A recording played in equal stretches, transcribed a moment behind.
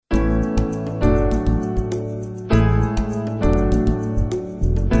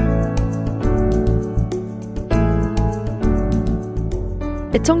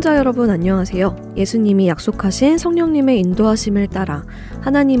애청자 여러분 안녕하세요. 예수님이 약속하신 성령님의 인도하심을 따라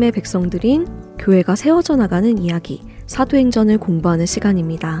하나님의 백성들인 교회가 세워져 나가는 이야기, 사도행전을 공부하는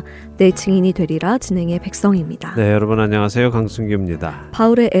시간입니다. 내 증인이 되리라 진행의 백성입니다. 네, 여러분 안녕하세요. 강승규입니다.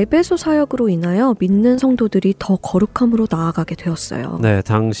 바울의 에베소 사역으로 인하여 믿는 성도들이 더 거룩함으로 나아가게 되었어요. 네,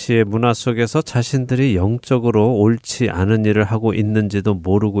 당시의 문화 속에서 자신들이 영적으로 옳지 않은 일을 하고 있는지도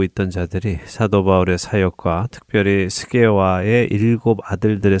모르고 있던 자들이 사도 바울의 사역과 특별히 스게와의 7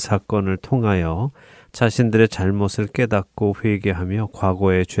 아들들의 사건을 통하여 자신들의 잘못을 깨닫고 회개하며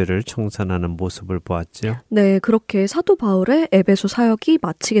과거의 죄를 청산하는 모습을 보았죠. 네, 그렇게 사도 바울의 에베소 사역이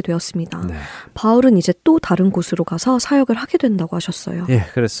마치게 되었습니다. 네. 바울은 이제 또 다른 곳으로 가서 사역을 하게 된다고 하셨어요. 예,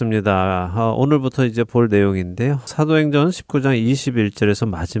 그렇습니다. 오늘부터 이제 볼 내용인데요. 사도행전 19장 21절에서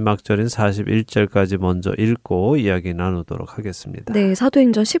마지막 절인 41절까지 먼저 읽고 이야기 나누도록 하겠습니다. 네,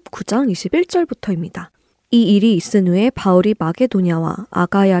 사도행전 19장 21절부터입니다. 이 일이 있은 후에 바울이 마게도냐와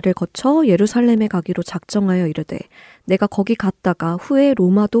아가야를 거쳐 예루살렘에 가기로 작정하여 이르되 내가 거기 갔다가 후에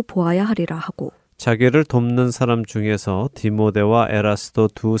로마도 보아야 하리라 하고 자기를 돕는 사람 중에서 디모데와 에라스도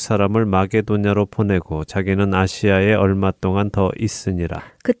 2 사람을 마게도냐로 보내고 자기는 아시아에 얼마 동안 더 있으니라.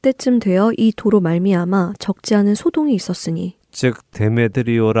 그때쯤 되어 이 도로 말미암아 적지 않은 소동이 있었으니 즉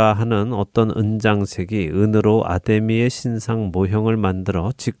데메드리오라 하는 어떤 은장색이 은으로 아데미의 신상 모형을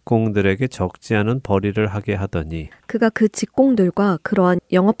만들어 직공들에게 적지 않은 벌이를 하게 하더니 그가 그 직공들과 그러한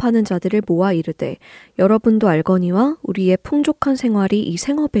영업하는 자들을 모아 이르되 여러분도 알거니와 우리의 풍족한 생활이 이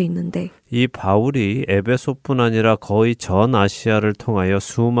생업에 있는데 이 바울이 에베소뿐 아니라 거의 전 아시아를 통하여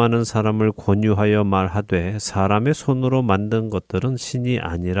수많은 사람을 권유하여 말하되 사람의 손으로 만든 것들은 신이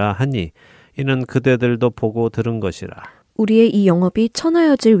아니라 하니 이는 그대들도 보고 들은 것이라. 우리의 이 영업이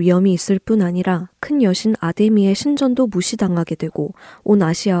천하여질 위험이 있을 뿐 아니라 큰 여신 아데미의 신전도 무시당하게 되고 온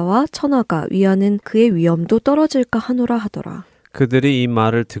아시아와 천하가 위하는 그의 위엄도 떨어질까 하노라 하더라. 그들이 이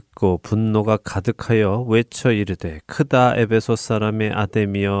말을 듣고 분노가 가득하여 외쳐 이르되 크다 에베소 사람의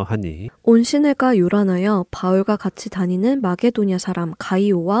아데미여 하니 온 시내가 요란하여 바울과 같이 다니는 마게도냐 사람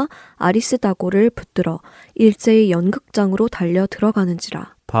가이오와 아리스다고를 붙들어 일제히 연극장으로 달려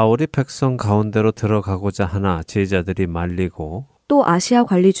들어가는지라. 바울이 백성 가운데로 들어가고자 하나 제자들이 말리고 또 아시아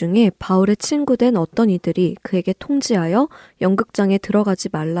관리 중에 바울의 친구된 어떤 이들이 그에게 통지하여 연극장에 들어가지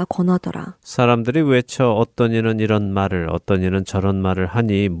말라 권하더라. 사람들이 외쳐 어떤 이는 이런 말을 어떤 이는 저런 말을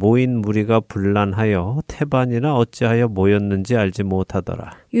하니 모인 무리가 분란하여 태반이나 어찌하여 모였는지 알지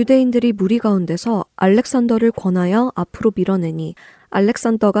못하더라. 유대인들이 무리 가운데서 알렉산더를 권하여 앞으로 밀어내니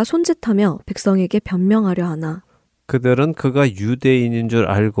알렉산더가 손짓하며 백성에게 변명하려 하나 그들은 그가 유대인인 줄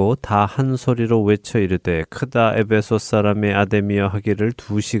알고 다 한 소리로 외쳐 이르되 크다 에베소 사람의 아데미여 하기를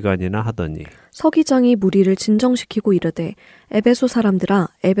 2시간이나 하더니 서기장이 무리를 진정시키고 이르되 에베소 사람들아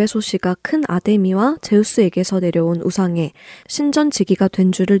에베소시가 큰 아데미와 제우스에게서 내려온 우상의 신전지기가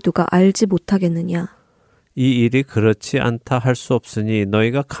된 줄을 누가 알지 못하겠느냐. 이 일이 그렇지 않다 할 수 없으니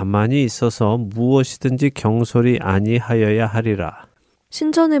너희가 가만히 있어서 무엇이든지 경솔이 아니하여야 하리라.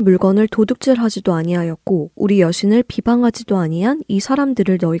 신전의 물건을 도둑질하지도 아니하였고 우리 여신을 비방하지도 아니한 이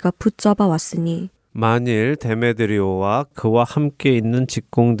사람들을 너희가 붙잡아 왔으니 만일 데메드리오와 그와 함께 있는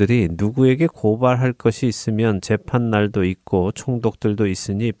직공들이 누구에게 고발할 것이 있으면 재판날도 있고 총독들도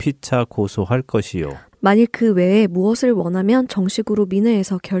있으니 피차 고소할 것이요. 만일 그 외에 무엇을 원하면 정식으로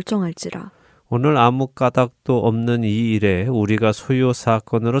민회에서 결정할지라. 오늘 아무 까닭도 없는 이 일에 우리가 소요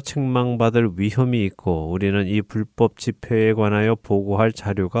사건으로 책망받을 위험이 있고 우리는 이 불법 집회에 관하여 보고할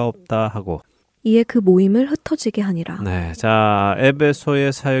자료가 없다 하고 이에 그 모임을 흩어지게 하니라. 네, 자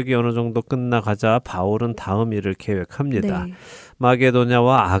에베소의 사역이 어느 정도 끝나가자 바울은 다음 일을 계획합니다. 네.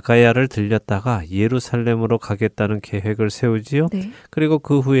 마게도냐와 아가야를 들렸다가 예루살렘으로 가겠다는 계획을 세우지요. 네. 그리고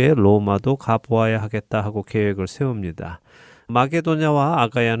그 후에 로마도 가보아야 하겠다 하고 계획을 세웁니다. 마게도냐와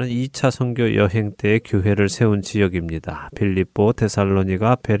아가야는 2차 선교 여행 때 교회를 세운 지역입니다. 빌립보,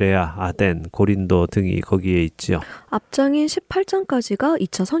 데살로니가, 베레아, 아덴, 고린도 등이 거기에 있지요. 앞장인 18장까지가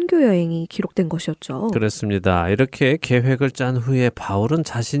 2차 선교 여행이 기록된 것이었죠. 그렇습니다. 이렇게 계획을 짠 후에 바울은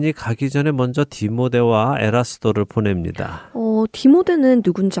자신이 가기 전에 먼저 디모데와 에라스도를 보냅니다. 디모데는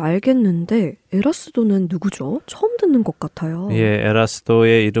누군지 알겠는데 에라스도는 누구죠? 처음 듣는 것 같아요. 예,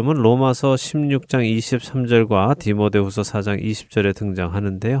 에라스도의 이름은 로마서 16장 23절과 디모데후서 4장 20절에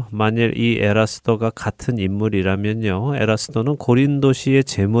등장하는데요. 만일 이 에라스도가 같은 인물이라면요. 에라스도는 고린도시의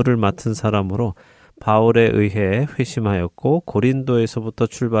재무를 맡은 사람으로 바울에 의해 회심하였고 고린도에서부터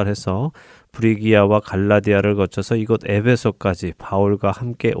출발해서 브리기아와 갈라디아를 거쳐서 이곳 에베소까지 바울과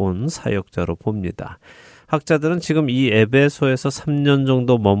함께 온 사역자로 봅니다. 학자들은 지금 이 에베소에서 3년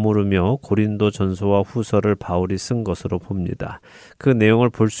정도 머무르며 고린도 전서와 후서를 바울이 쓴 것으로 봅니다. 그 내용을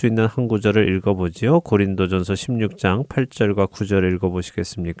볼 수 있는 한 구절을 읽어보지요. 고린도 전서 16장 8절과 9절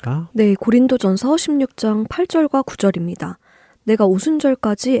읽어보시겠습니까? 네, 고린도전서 16장 8절과 9절입니다. 내가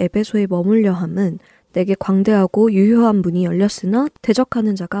오순절까지 에베소에 머물려 함은 내게 광대하고 유효한 문이 열렸으나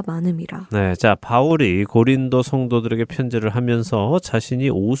대적하는 자가 많음이라. 네, 자 바울이 고린도 성도들에게 편지를 하면서 자신이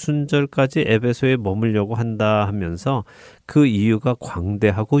오순절까지 에베소에 머물려고 한다 하면서 그 이유가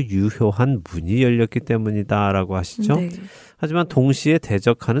광대하고 유효한 문이 열렸기 때문이다라고 하시죠. 네. 하지만 동시에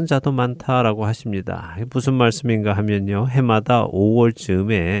대적하는 자도 많다라고 하십니다. 무슨 말씀인가 하면요. 해마다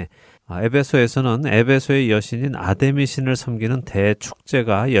 5월쯤에 에베소에서는 에베소의 여신인 아데미 신을 섬기는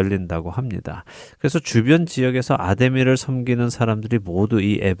대축제가 열린다고 합니다. 그래서 주변 지역에서 아데미를 섬기는 사람들이 모두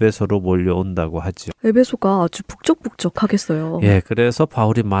이 에베소로 몰려온다고 하죠. 에베소가 아주 북적북적하겠어요. 예, 그래서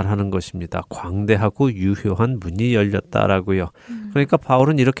바울이 말하는 것입니다. 광대하고 유효한 문이 열렸다라고요. 그러니까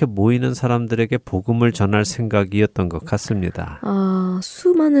바울은 이렇게 모이는 사람들에게 복음을 전할 생각이었던 것 같습니다. 아,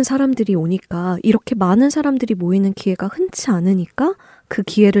 수많은 사람들이 오니까 이렇게 많은 사람들이 모이는 기회가 흔치 않으니까 그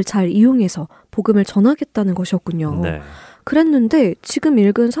기회를 잘 이용해서 복음을 전하겠다는 것이었군요. 네. 그랬는데 지금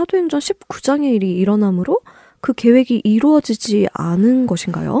읽은 사도행전 19장의 일이 일어나므로 그 계획이 이루어지지 않은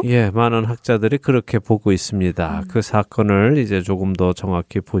것인가요? 예, 많은 학자들이 그렇게 보고 있습니다. 그 사건을 이제 조금 더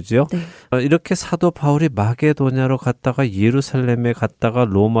정확히 보지요. 네. 이렇게 사도 바울이 마게도냐로 갔다가 예루살렘에 갔다가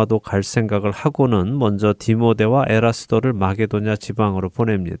로마도 갈 생각을 하고는 먼저 디모데와 에라스도를 마게도냐 지방으로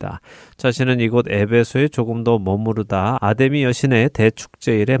보냅니다. 자신은 이곳 에베소에 조금 더 머무르다 아데미 여신의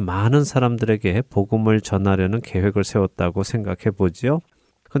대축제일에 많은 사람들에게 복음을 전하려는 계획을 세웠다고 생각해 보지요.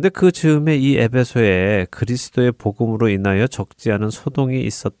 근데 그 즈음에 이 에베소에 그리스도의 복음으로 인하여 적지 않은 소동이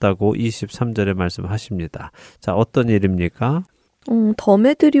있었다고 23절에 말씀하십니다. 자, 어떤 일입니까?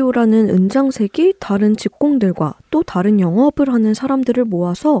 더메드리오라는 은장색이 다른 직공들과 또 다른 영업을 하는 사람들을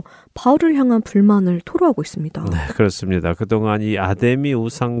모아서 바울을 향한 불만을 토로하고 있습니다. 네, 그렇습니다. 그동안 이 아데미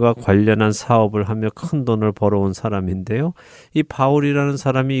우상과 관련한 사업을 하며 큰 돈을 벌어온 사람인데요. 이 바울이라는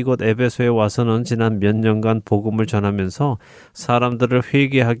사람이 이곳 에베소에 와서는 지난 몇 년간 복음을 전하면서 사람들을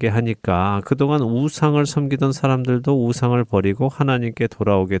회개하게 하니까 그동안 우상을 섬기던 사람들도 우상을 버리고 하나님께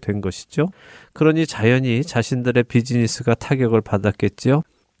돌아오게 된 것이죠. 그러니 자연히 자신들의 비즈니스가 타격을 받았겠지요.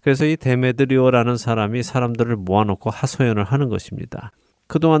 그래서 이 데메드리오라는 사람이 사람들을 모아놓고 하소연을 하는 것입니다.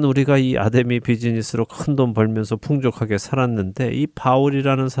 그동안 우리가 이 아데미 비즈니스로 큰 돈 벌면서 풍족하게 살았는데 이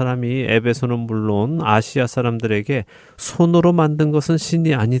바울이라는 사람이 에베소는 물론 아시아 사람들에게 손으로 만든 것은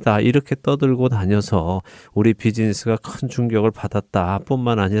신이 아니다 이렇게 떠들고 다녀서 우리 비즈니스가 큰 충격을 받았다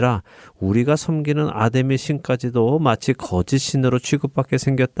뿐만 아니라 우리가 섬기는 아데미 신까지도 마치 거짓 신으로 취급받게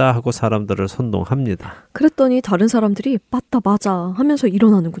생겼다 하고 사람들을 선동합니다. 그랬더니 다른 사람들이 맞다 하면서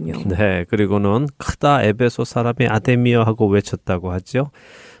일어나는군요. 네, 그리고는 크다 에베소 사람이 아데미여 하고 외쳤다고 하죠.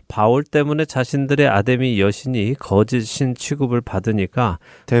 바울 때문에 자신들의 아데미 여신이 거짓 신 취급을 받으니까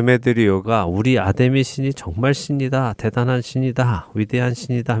데메드리오가 우리 아데미 신이 정말 신이다, 대단한 신이다, 위대한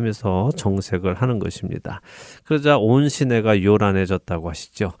신이다 하면서 정색을 하는 것입니다. 그러자 온 시내가 요란해졌다고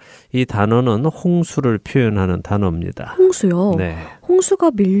하시죠. 이 단어는 홍수를 표현하는 단어입니다. 홍수요? 네.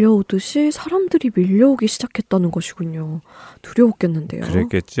 홍수가 밀려오듯이 사람들이 밀려오기 시작했다는 것이군요. 두려웠겠는데요.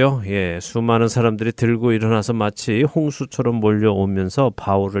 그랬겠죠. 예, 수많은 사람들이 들고 일어나서 마치 홍수처럼 몰려오면서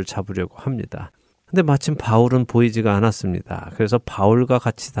바울을 잡으려고 합니다. 근데 마침 바울은 보이지가 않았습니다. 그래서 바울과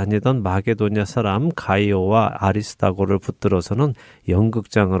같이 다니던 마게도냐 사람 가이오와 아리스다고를 붙들어서는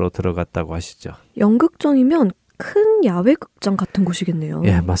연극장으로 들어갔다고 하시죠. 연극장이면 큰 야외 극장 같은 곳이겠네요.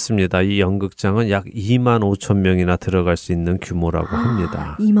 예, 맞습니다. 이 연극장은 약 2만 5천 명이나 들어갈 수 있는 규모라고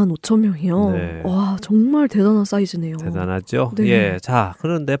합니다. 2만 5천 명이요? 네. 와, 정말 대단한 사이즈네요. 대단하죠? 네. 예. 자,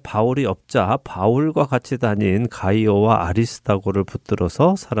 그런데 바울이 없자 바울과 같이 다닌 가이오와 아리스다고를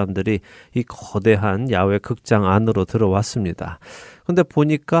붙들어서 사람들이 이 거대한 야외 극장 안으로 들어왔습니다. 근데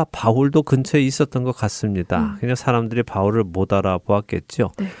보니까 바울도 근처에 있었던 것 같습니다. 그냥 사람들이 바울을 못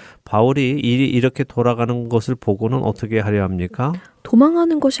알아보았겠죠. 네. 바울이 일이 이렇게 돌아가는 것을 보고는 어떻게 하려 합니까?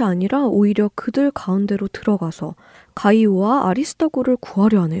 도망하는 것이 아니라 오히려 그들 가운데로 들어가서 가이오와 아리스다고를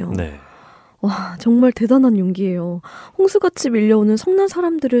구하려 하네요. 네. 와, 정말 대단한 용기예요. 홍수같이 밀려오는 성난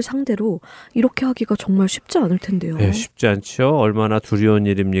사람들을 상대로 이렇게 하기가 정말 쉽지 않을 텐데요. 네, 쉽지 않죠. 얼마나 두려운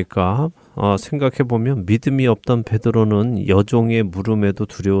일입니까? 생각해보면 믿음이 없던 베드로는 여종의 물음에도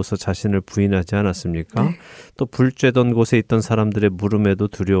두려워서 자신을 부인하지 않았습니까? 네. 또 불 쬐던 곳에 있던 사람들의 물음에도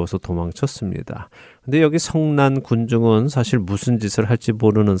두려워서 도망쳤습니다. 근데 여기 성난 군중은 사실 무슨 짓을 할지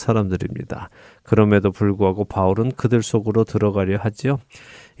모르는 사람들입니다. 그럼에도 불구하고 바울은 그들 속으로 들어가려 하지요.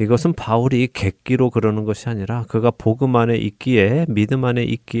 이것은 바울이 객기로 그러는 것이 아니라 그가 복음 안에 있기에 믿음 안에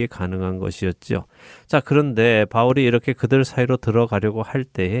있기에 가능한 것이었죠. 자, 그런데 바울이 이렇게 그들 사이로 들어가려고 할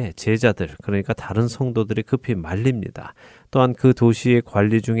때에 제자들, 그러니까 다른 성도들이 급히 말립니다. 또한 그 도시의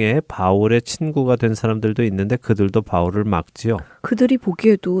관리 중에 바울의 친구가 된 사람들도 있는데 그들도 바울을 막지요. 그들이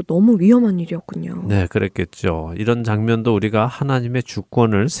보기에도 너무 위험한 일이었군요. 네, 그랬겠죠. 이런 장면도 우리가 하나님의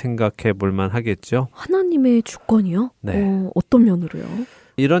주권을 생각해 볼 만하겠죠. 하나님의 주권이요? 네. 어떤 면으로요?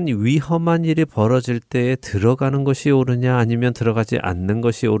 이런 위험한 일이 벌어질 때에 들어가는 것이 옳으냐 아니면 들어가지 않는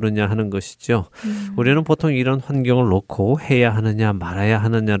것이 옳으냐 하는 것이죠. 우리는 보통 이런 환경을 놓고 해야 하느냐 말아야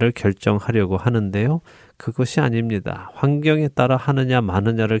하느냐를 결정하려고 하는데요. 그것이 아닙니다. 환경에 따라 하느냐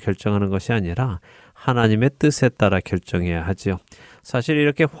마느냐를 결정하는 것이 아니라 하나님의 뜻에 따라 결정해야 하지요. 사실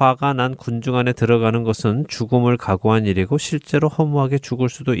이렇게 화가 난 군중 안에 들어가는 것은 죽음을 각오한 일이고 실제로 허무하게 죽을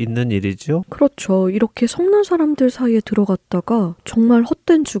수도 있는 일이죠. 그렇죠. 이렇게 성난 사람들 사이에 들어갔다가 정말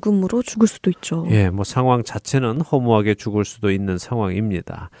헛된 죽음으로 죽을 수도 있죠. 예, 상황 자체는 허무하게 죽을 수도 있는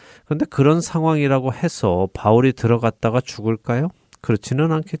상황입니다. 그런데 그런 상황이라고 해서 바울이 들어갔다가 죽을까요?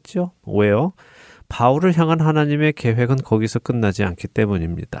 그렇지는 않겠죠. 왜요? 바울을 향한 하나님의 계획은 거기서 끝나지 않기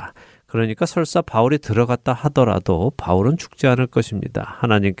때문입니다. 그러니까 설사 바울이 들어갔다 하더라도 바울은 죽지 않을 것입니다.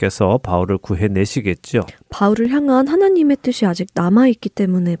 하나님께서 바울을 구해내시겠죠. 바울을 향한 하나님의 뜻이 아직 남아있기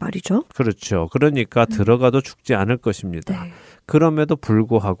때문에 말이죠. 그렇죠. 그러니까 들어가도 죽지 않을 것입니다. 네. 그럼에도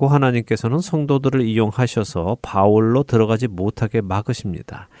불구하고 하나님께서는 성도들을 이용하셔서 바울로 들어가지 못하게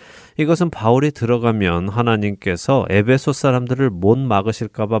막으십니다. 이것은 바울이 들어가면 하나님께서 에베소 사람들을 못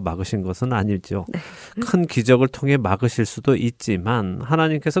막으실까 봐 막으신 것은 아니죠. 네. 큰 기적을 통해 막으실 수도 있지만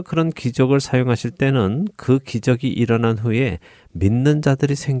하나님께서 그런 기적을 사용하실 때는 그 기적이 일어난 후에 믿는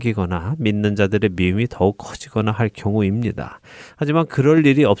자들이 생기거나 믿는 자들의 미움이 더욱 커지거나 할 경우입니다. 하지만 그럴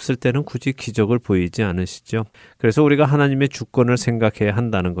일이 없을 때는 굳이 기적을 보이지 않으시죠. 그래서 우리가 하나님의 주권을 생각해야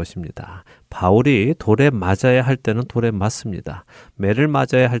한다는 것입니다. 바울이 돌에 맞아야 할 때는 돌에 맞습니다. 매를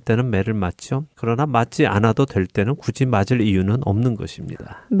맞아야 할 때는 매를 맞죠. 그러나 맞지 않아도 될 때는 굳이 맞을 이유는 없는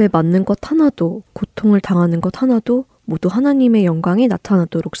것입니다. 매 맞는 것 하나도, 고통을 당하는 것 하나도 모두 하나님의 영광이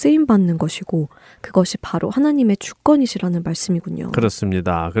나타나도록 쓰임받는 것이고 그것이 바로 하나님의 주권이시라는 말씀이군요.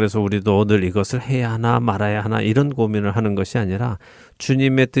 그렇습니다. 그래서 우리도 늘 이것을 해야 하나 말아야 하나 이런 고민을 하는 것이 아니라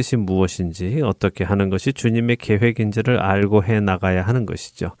주님의 뜻이 무엇인지 어떻게 하는 것이 주님의 계획인지를 알고 해나가야 하는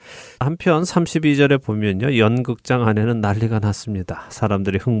것이죠. 한편 32절에 보면요. 연극장 안에는 난리가 났습니다.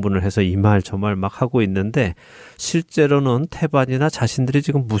 사람들이 흥분을 해서 이 말 저 말 막 하고 있는데 실제로는 태반이나 자신들이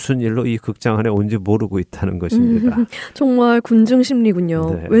지금 무슨 일로 이 극장 안에 온지 모르고 있다는 것입니다. 정말 군중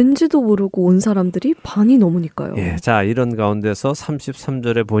심리군요. 네. 왠지도 모르고 온 사람들이 반이 넘으니까요. 예, 자 이런 가운데서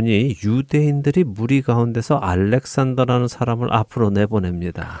 33절에 보니 유대인들이 무리 가운데서 알렉산더라는 사람을 앞으로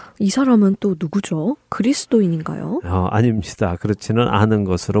내보냅니다. 이 사람은 또 누구죠? 그리스도인인가요? 아닙니다. 그렇지는 않은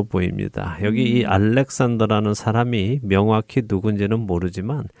것으로 보입니다. 여기 이 알렉산더라는 사람이 명확히 누군지는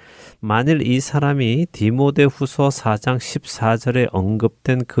모르지만 만일 이 사람이 디모데후서 4장 14절에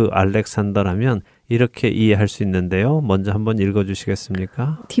언급된 그 알렉산더라면 이렇게 이해할 수 있는데요. 먼저 한번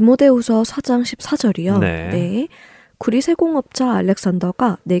읽어주시겠습니까? 디모데후서 4장 14절이요. 네. 구리세공업자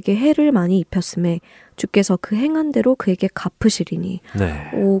알렉산더가 내게 해를 많이 입혔음에 주께서 그 행한 대로 그에게 갚으시리니.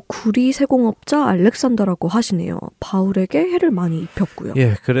 네. 구리세공업자 알렉산더라고 하시네요. 바울에게 해를 많이 입혔고요.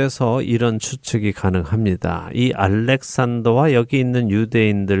 예, 그래서 이런 추측이 가능합니다. 이 알렉산더와 여기 있는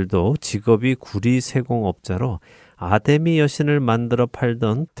유대인들도 직업이 구리세공업자로 아데미 여신을 만들어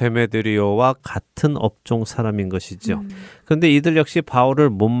팔던 데메드리오와 같은 업종 사람인 것이죠. 그런데 이들 역시 바울을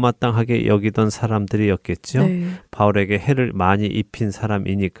못마땅하게 여기던 사람들이었겠죠. 네. 바울에게 해를 많이 입힌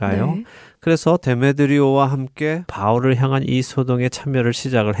사람이니까요. 네. 그래서 데메드리오와 함께 바울을 향한 이 소동에 참여를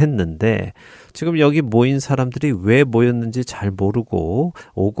시작을 했는데 지금 여기 모인 사람들이 왜 모였는지 잘 모르고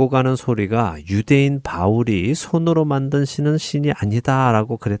오고 가는 소리가 유대인 바울이 손으로 만든 신은 신이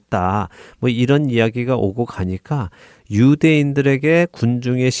아니다라고 그랬다. 이런 이야기가 오고 가니까 유대인들에게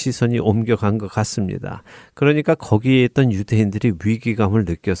군중의 시선이 옮겨간 것 같습니다. 그러니까 거기에 있던 유대인들이 위기감을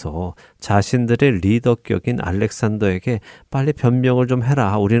느껴서 자신들의 리더격인 알렉산더에게 빨리 변명을 좀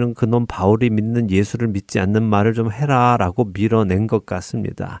해라. 우리는 그놈 바울이 믿는 예수를 믿지 않는 말을 좀 해라 라고 밀어낸 것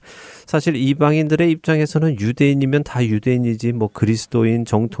같습니다. 사실 이방인들의 입장에서는 유대인이면 다 유대인이지 그리스도인,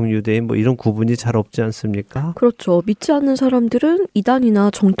 정통 유대인 이런 구분이 잘 없지 않습니까? 그렇죠. 믿지 않는 사람들은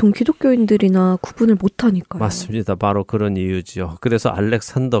이단이나 정통 기독교인들이나 구분을 못하니까요. 맞습니다. 바로 그런 이유지요. 그래서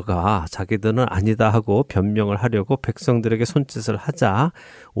알렉산더가 자기들은 아니다 하고 변명을 하려고 백성들에게 손짓을 하자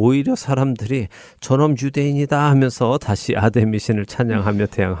오히려 사람들이 저놈 유대인이다 하면서 다시 아데미신을 찬양하며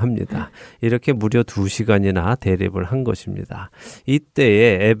대항합니다. 이렇게 무려 2시간이나 대립을 한 것입니다.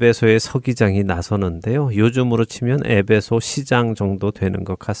 이때에 에베소의 서기장이 나서는데요. 요즘으로 치면 에베소 시장 정도 되는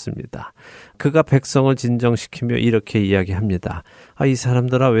것 같습니다. 그가 백성을 진정시키며 이렇게 이야기합니다. 이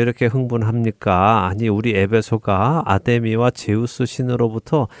사람들아 왜 이렇게 흥분합니까? 아니 우리 에베소가 아데미와 제우스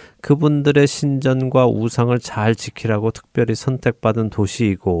신으로부터 그분들의 신전과 우상을 잘 지키라고 특별히 선택받은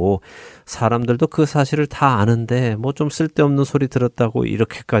도시이고 사람들도 그 사실을 다 아는데 뭐 좀 쓸데없는 소리 들었다고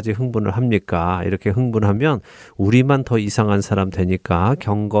이렇게까지 흥분을 합니까? 이렇게 흥분하면 우리만 더 이상한 사람 되니까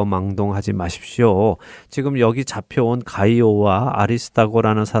경거망동하지 마십시오. 지금 여기 잡혀온 가이오와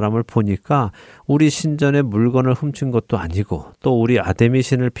아리스다고라는 사람을 보니까 우리 신전의 물건을 훔친 것도 아니고 또 우리 아데미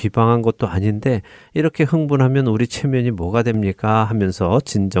신을 비방한 것도 아닌데 이렇게 흥분하면 우리 체면이 뭐가 됩니까? 하면서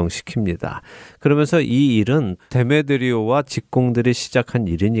진정시킵니다. 그러면서 이 일은 데메드리오와 직공들이 시작한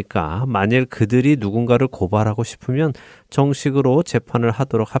일이니까 만일 그들이 누군가를 고발하고 싶으면 정식으로 재판을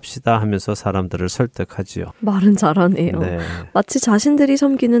하도록 합시다 하면서 사람들을 설득하지요. 말은 잘하네요. 네. 마치 자신들이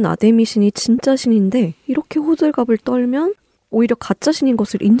섬기는 아데미 신이 진짜 신인데 이렇게 호들갑을 떨면 오히려 가짜 신인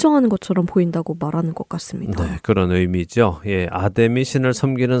것을 인정하는 것처럼 보인다고 말하는 것 같습니다. 네, 그런 의미죠. 예, 아데미 신을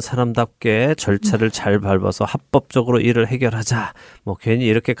섬기는 사람답게 절차를 잘 밟아서 합법적으로 일을 해결하자. 뭐 괜히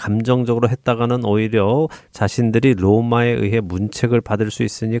이렇게 감정적으로 했다가는 오히려 자신들이 로마에 의해 문책을 받을 수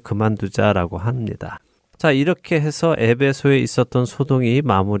있으니 그만두자라고 합니다. 자, 이렇게 해서 에베소에 있었던 소동이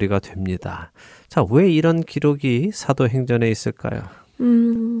마무리가 됩니다. 자, 왜 이런 기록이 사도행전에 있을까요?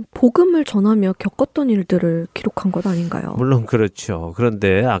 복음을 전하며 겪었던 일들을 기록한 것 아닌가요? 물론 그렇죠.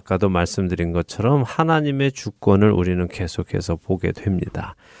 그런데 아까도 말씀드린 것처럼 하나님의 주권을 우리는 계속해서 보게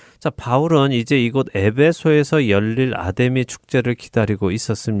됩니다. 자, 바울은 이제 이곳 에베소에서 열릴 아데미 축제를 기다리고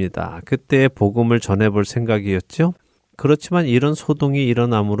있었습니다. 그때 복음을 전해볼 생각이었죠. 그렇지만 이런 소동이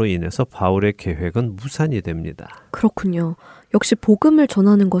일어남으로 인해서 바울의 계획은 무산이 됩니다. 그렇군요. 역시 복음을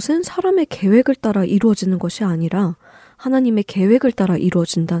전하는 것은 사람의 계획을 따라 이루어지는 것이 아니라 하나님의 계획을 따라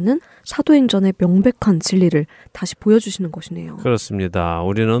이루어진다는 사도행전의 명백한 진리를 다시 보여주시는 것이네요. 그렇습니다.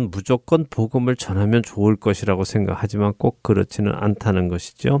 우리는 무조건 복음을 전하면 좋을 것이라고 생각하지만 꼭 그렇지는 않다는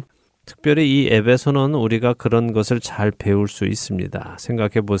것이죠. 특별히 이 에베소는 우리가 그런 것을 잘 배울 수 있습니다.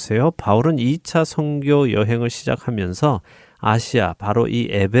 생각해 보세요. 바울은 2차 선교 여행을 시작하면서 아시아, 바로 이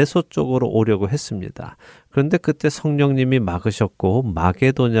에베소 쪽으로 오려고 했습니다. 그런데 그때 성령님이 막으셨고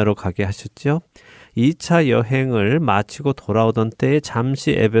마게도냐로 가게 하셨죠. 2차 여행을 마치고 돌아오던 때에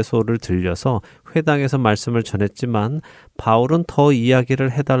잠시 에베소를 들려서 회당에서 말씀을 전했지만 바울은 더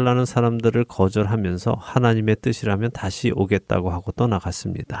이야기를 해달라는 사람들을 거절하면서 하나님의 뜻이라면 다시 오겠다고 하고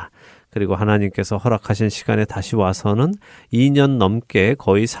떠나갔습니다. 그리고 하나님께서 허락하신 시간에 다시 와서는 2년 넘게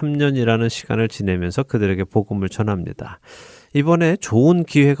거의 3년이라는 시간을 지내면서 그들에게 복음을 전합니다. 이번에 좋은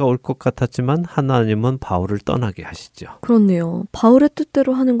기회가 올 것 같았지만 하나님은 바울을 떠나게 하시죠. 그렇네요. 바울의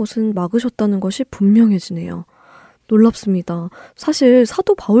뜻대로 하는 것은 막으셨다는 것이 분명해지네요. 놀랍습니다. 사실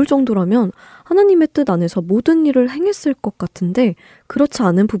사도 바울 정도라면 하나님의 뜻 안에서 모든 일을 행했을 것 같은데 그렇지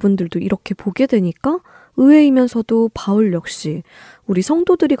않은 부분들도 이렇게 보게 되니까 의외이면서도 바울 역시 우리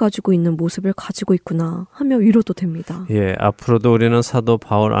성도들이 가지고 있는 모습을 가지고 있구나 하며 위로도 됩니다. 예, 앞으로도 우리는 사도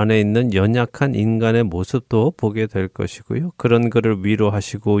바울 안에 있는 연약한 인간의 모습도 보게 될 것이고요. 그런 그를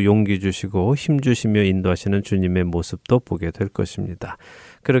위로하시고 용기 주시고 힘 주시며 인도하시는 주님의 모습도 보게 될 것입니다.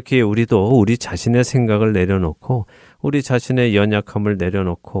 그렇게 우리도 우리 자신의 생각을 내려놓고 우리 자신의 연약함을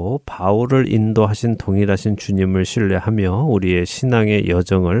내려놓고 바울을 인도하신 동일하신 주님을 신뢰하며 우리의 신앙의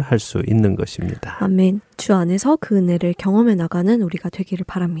여정을 할 수 있는 것입니다. 아멘. 주 안에서 그 은혜를 경험해 나가는 우리가 되기를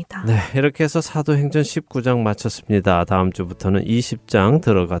바랍니다. 네, 이렇게 해서 사도행전 19장 마쳤습니다. 다음 주부터는 20장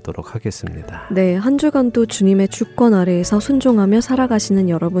들어가도록 하겠습니다. 네, 한 주간도 주님의 주권 아래에서 순종하며 살아가시는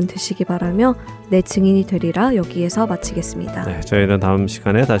여러분 되시기 바라며 내 증인이 되리라 여기에서 마치겠습니다. 네, 저희는 다음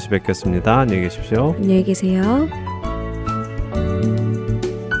시간에 다시 뵙겠습니다. 안녕히 계십시오. 안녕히 계세요.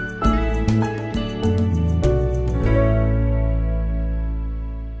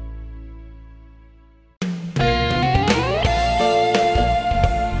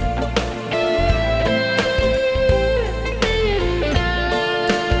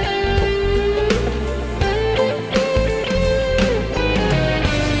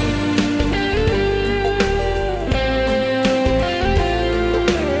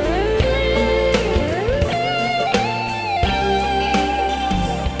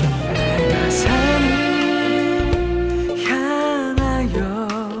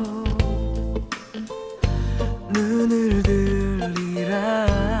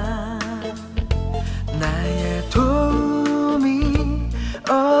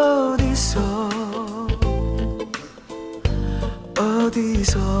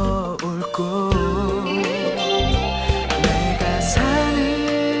 어디서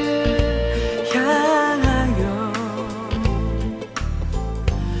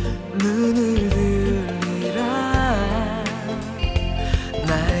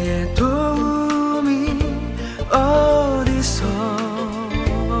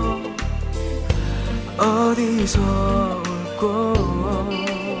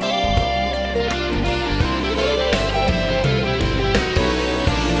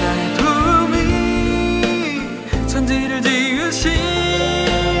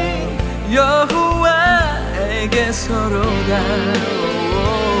서로다.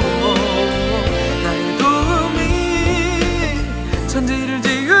 나의 도움이 천지를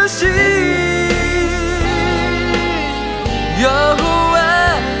지으신 여호와에게서로다.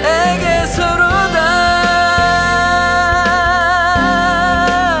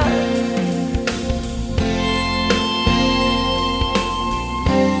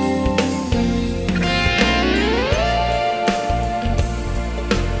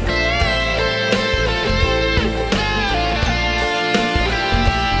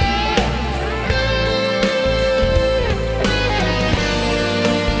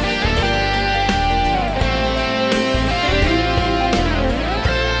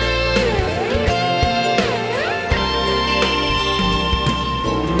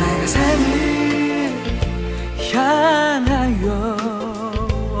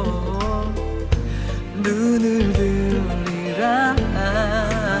 눈을 들리라.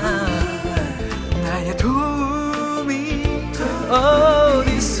 나의 도움이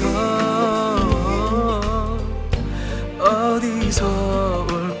어디서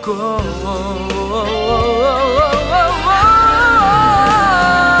올꼬.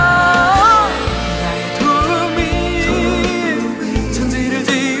 나의 도움이 천지를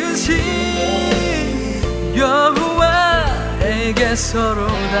지으신 여호와에게서로다.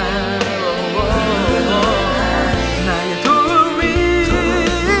 나의 도움이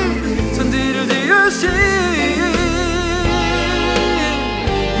천지를 지으신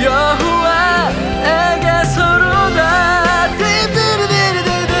여호와에게서로다.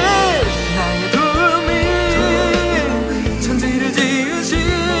 나의 도움이 천지를 지으신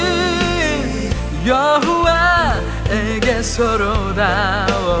여호와에게서로다.